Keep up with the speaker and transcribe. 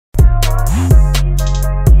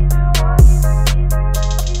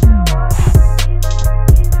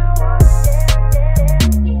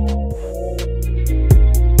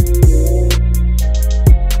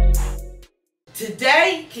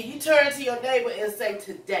paper and say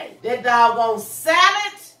today. That doggone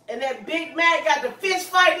salad and that Big Mac got the fish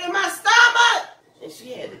fight in my stomach. And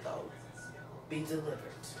she had to go be delivered.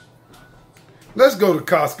 Let's go to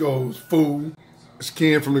Costco's, fool. It's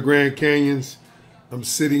Ken from the Grand Canyons. I'm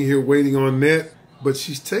sitting here waiting on Net, but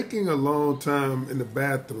she's taking a long time in the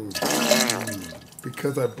bathroom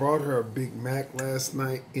because I brought her a Big Mac last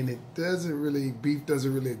night and beef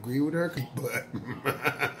doesn't really agree with her. But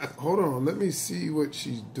hold on, let me see what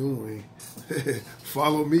she's doing.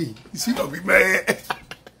 Follow me. She gonna be mad.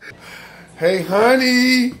 Hey,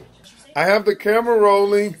 honey, I have the camera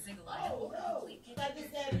rolling.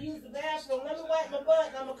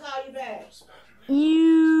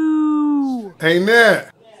 Hey,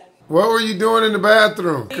 Nat, what were you doing in the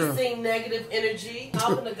bathroom? Releasing negative energy,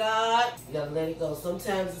 talking to God. You gotta let it go.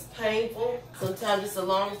 Sometimes it's painful. Sometimes it's a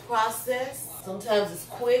long process. Sometimes it's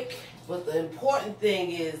quick. But the important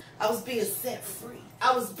thing is, I was being set free.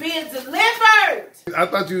 I was being delivered. I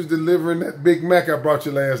thought you was delivering that Big Mac I brought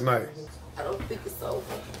you last night. I don't think it's over.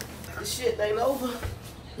 The shit ain't over.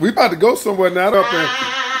 We about to go somewhere now. I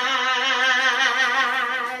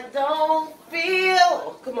don't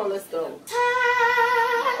feel. Come on, let's go.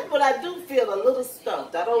 But I do feel a little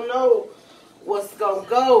stuffed. I don't know what's gonna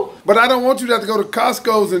go. But I don't want you to have to go to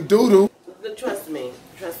Costco's and doodle. Trust me.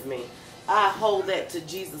 I hold that till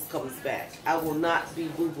Jesus comes back. I will not be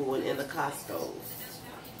boo-booing in the Costco's.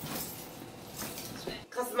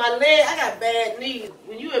 Cause my leg, I got bad knees.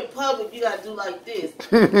 When you in public, you gotta do like this.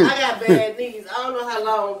 I got bad knees. I don't know how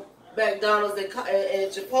long McDonald's and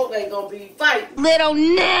Chipotle ain't gonna be fighting. Little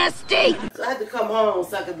nasty. So I had to come home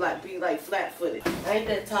so I could be flat-footed. I ain't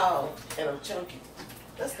that tall and I'm chunky.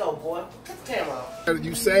 Let's go, boy. Cut the camera off.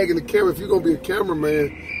 You sagging the camera. If you're gonna be a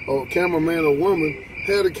cameraman or woman,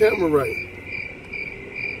 have the camera right.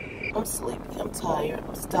 I'm sleepy. I'm tired.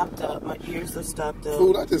 I'm stopped up. My ears are stopped up.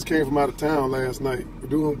 Fool, I just came from out of town last night.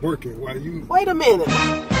 Working while you. Wait a minute.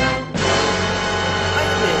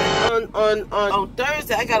 On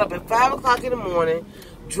Thursday, I got up at 5 o'clock in the morning,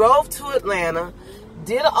 drove to Atlanta,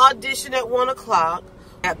 did an audition at 1 o'clock,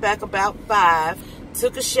 got back about 5,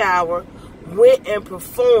 took a shower, went and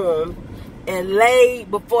performed, and laid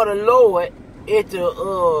before the Lord at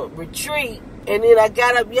the retreat. And then I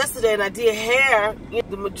got up yesterday and I did hair,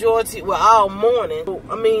 the majority, all morning.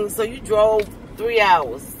 I mean, so you drove 3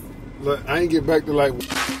 hours. Look, I ain't get back to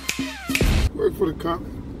work for the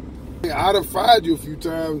company. I'd have fired you a few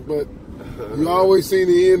times, but you always seem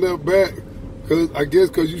to end up back. I guess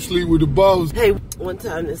because you sleep with the boss. Hey, one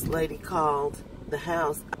time this lady called the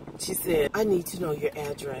house. She said, I need to know your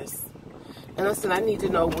address. And I said, I need to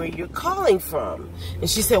know where you're calling from. And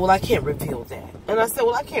she said, well, I can't reveal that. And I said,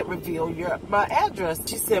 well, I can't reveal my address.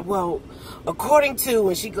 She said, well, according to,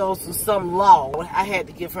 and she goes through some law I had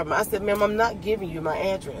to give her. I said, ma'am, I'm not giving you my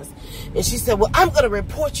address. And she said, well, I'm going to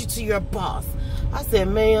report you to your boss. I said,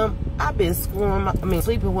 ma'am, I've been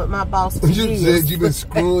sleeping with my boss for years. You said you've been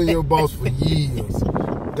screwing your boss for years.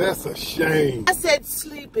 That's a shame. I said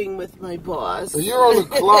sleeping with my boss. And you're on the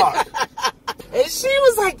clock. And she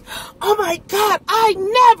was like, oh my God, I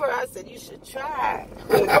never. I said, you should try.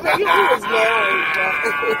 I mean, you was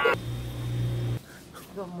married.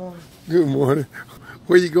 Good morning. Good morning.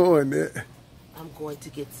 Where you going, Nat? I'm going to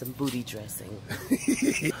get some booty dressing.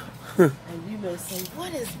 And you may say,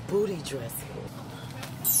 what is booty dressing?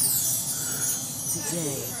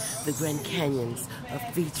 Today, the Grand Canyons are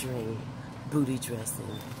featuring booty dressing.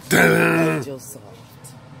 Angel soft.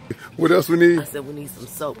 What else we need? I said we need some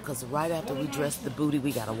soap because right after we dress the booty,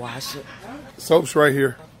 we got to wash it. Soap's right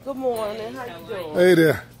here. Good morning. How you doing? Hey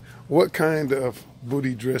there. What kind of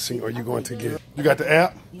booty dressing are you going to get? You got the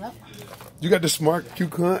app? Yep. You got the smart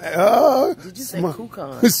coupon? Did you say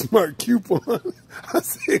coupon? Smart coupon. I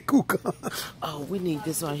said coupon. Oh, we need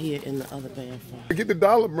this right here in the other bathroom. Get the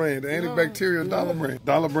dollar brand, the antibacterial dollar brand.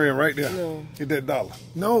 Dollar brand right there. No. Get that dollar.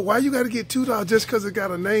 No, why you got to get $2 just because it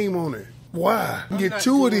got a name on it? Why? You can get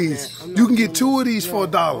two of these. You can get two of these for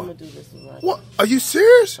 $1. I'm gonna do this right. What? Are you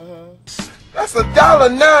serious? That's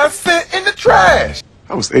 $1.09 in the trash.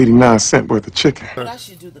 That was 89 cents worth of chicken. But I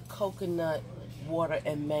should do the coconut water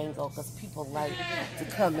and mango because people like to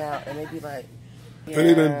come out and they be like, yeah.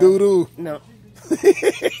 They done doo-doo. No.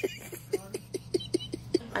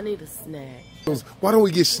 I need a snack. Why don't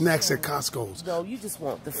we get snacks at Costco's? No, you just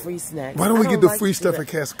want the free snacks. Why don't we get the free stuff at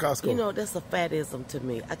Costco? You know, that's a fatism to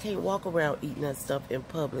me. I can't walk around eating that stuff in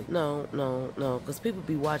public. No. Because people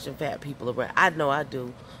be watching fat people around. I know I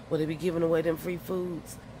do. When they be giving away them free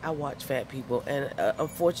foods, I watch fat people. And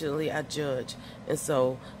unfortunately, I judge. And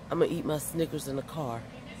so, I'm going to eat my Snickers in the car.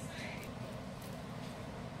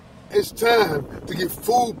 it's time to get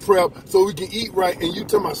food prep so we can eat right. And you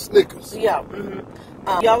talking about Snickers? Yeah.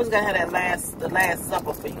 You always gotta have the last supper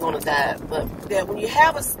before you go on a diet. But that when you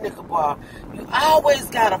have a Snicker bar, you always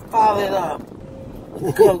gotta follow it up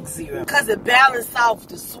with Coke Zero because it balances off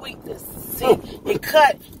the sweetness. See, it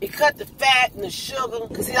cut the fat and the sugar.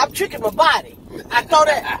 Cause see, I'm tricking my body. I throw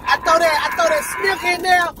that Snicker in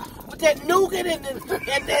there with that nougat and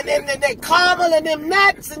that caramel and them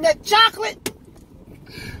nuts and that chocolate.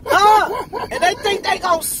 And they think they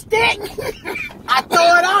gonna stick. I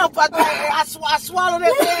throw it off. I swallow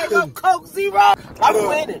that bag of Coke Zero. I'm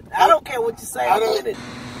winning. I don't care what you say. I'm winning.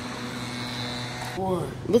 Boy.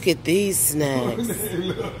 Look at these snacks.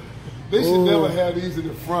 They should never have these in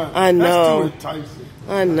the front. I know. That's too enticing.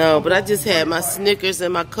 I know, but I just had my Snickers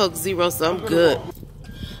and my Coke Zero, so I'm good.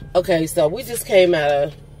 Okay, so we just came out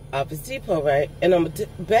of Office Depot, right? And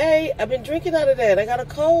babe, I've been drinking out of that. I got a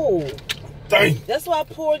cold. Dang. That's why I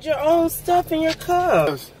poured your own stuff in your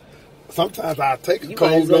cup. Sometimes I take a You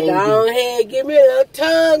cold might as well go ahead, give me a little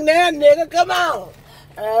tongue now, nigga. Come on.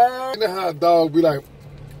 You know how a dog be like,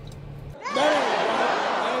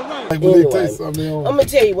 anyway, I'm gonna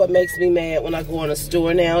tell you what makes me mad when I go in a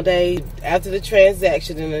store nowadays after the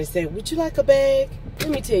transaction and they say, would you like a bag? Let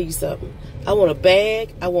me tell you something. I want a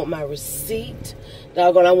bag. I want my receipt.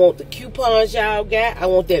 Doggone, I want the coupons y'all got. I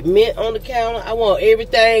want that mint on the counter. I want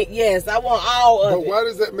everything. Yes, I want all of it. But why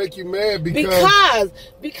does that make you mad? Because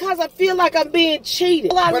I feel like I'm being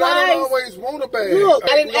cheated. But I don't always want a bag. Look,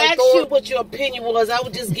 I didn't ask you what your opinion was. I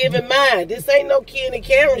was just giving mine. This ain't no Ken and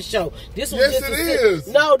Karen show. This was yes, it is.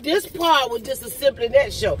 No, this part was just a Simply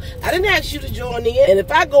That show. I didn't ask you to join in. And if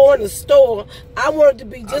I go in the store, I want it to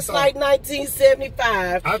be just like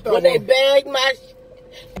 1975 when they bagged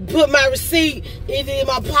put my receipt either in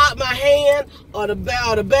my hand or the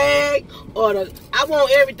bag or I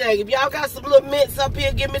want everything. If y'all got some little mints up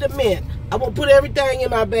here, give me the mint. I will put everything in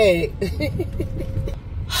my bag.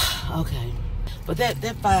 Okay, but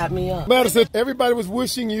that fired me up. Madison, everybody was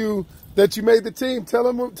wishing you that you made the team. Tell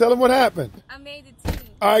them what happened. I made the team.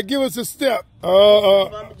 All right, give us a step. I'm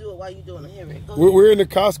gonna do it while you doing it. Here, Rick. We're in the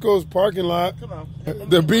Costco's parking lot. Come on.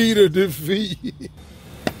 The B to defeat.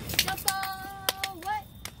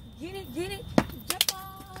 Get it. Jump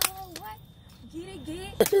on, what? Get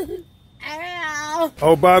it. Ow.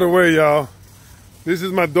 Oh, by the way, y'all, this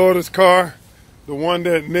is my daughter's car, the one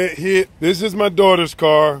that Net hit. This is my daughter's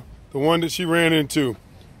car, the one that she ran into.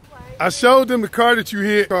 I showed them the car that you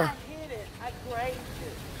hit. I hit it. I grazed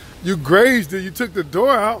it. You grazed it. You took the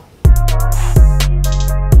door out.